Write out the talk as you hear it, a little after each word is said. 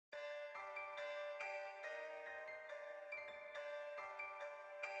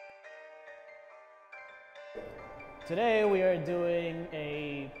Today we are doing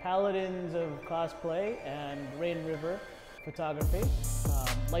a Paladins of Cosplay and Rain River photography,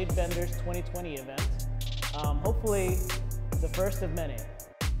 Lightbenders 2020 event. Hopefully the first of many.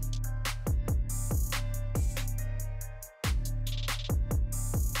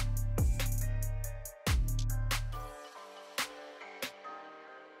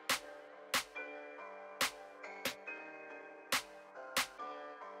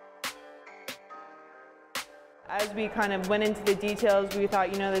 As we kind of went into the details, we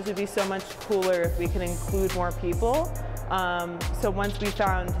thought, this would be so much cooler if we could include more people. So once we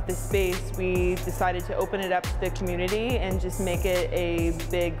found the space, we decided to open it up to the community and just make it a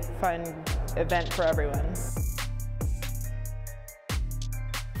big, fun event for everyone.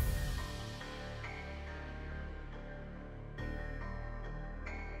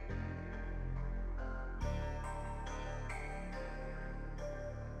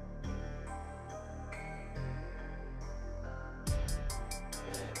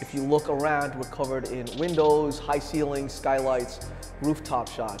 If you look around, we're covered in windows, high ceilings, skylights, rooftop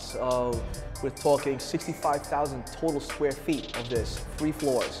shots. We're talking 65,000 total square feet of this, 3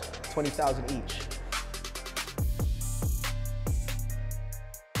 floors, 20,000 each.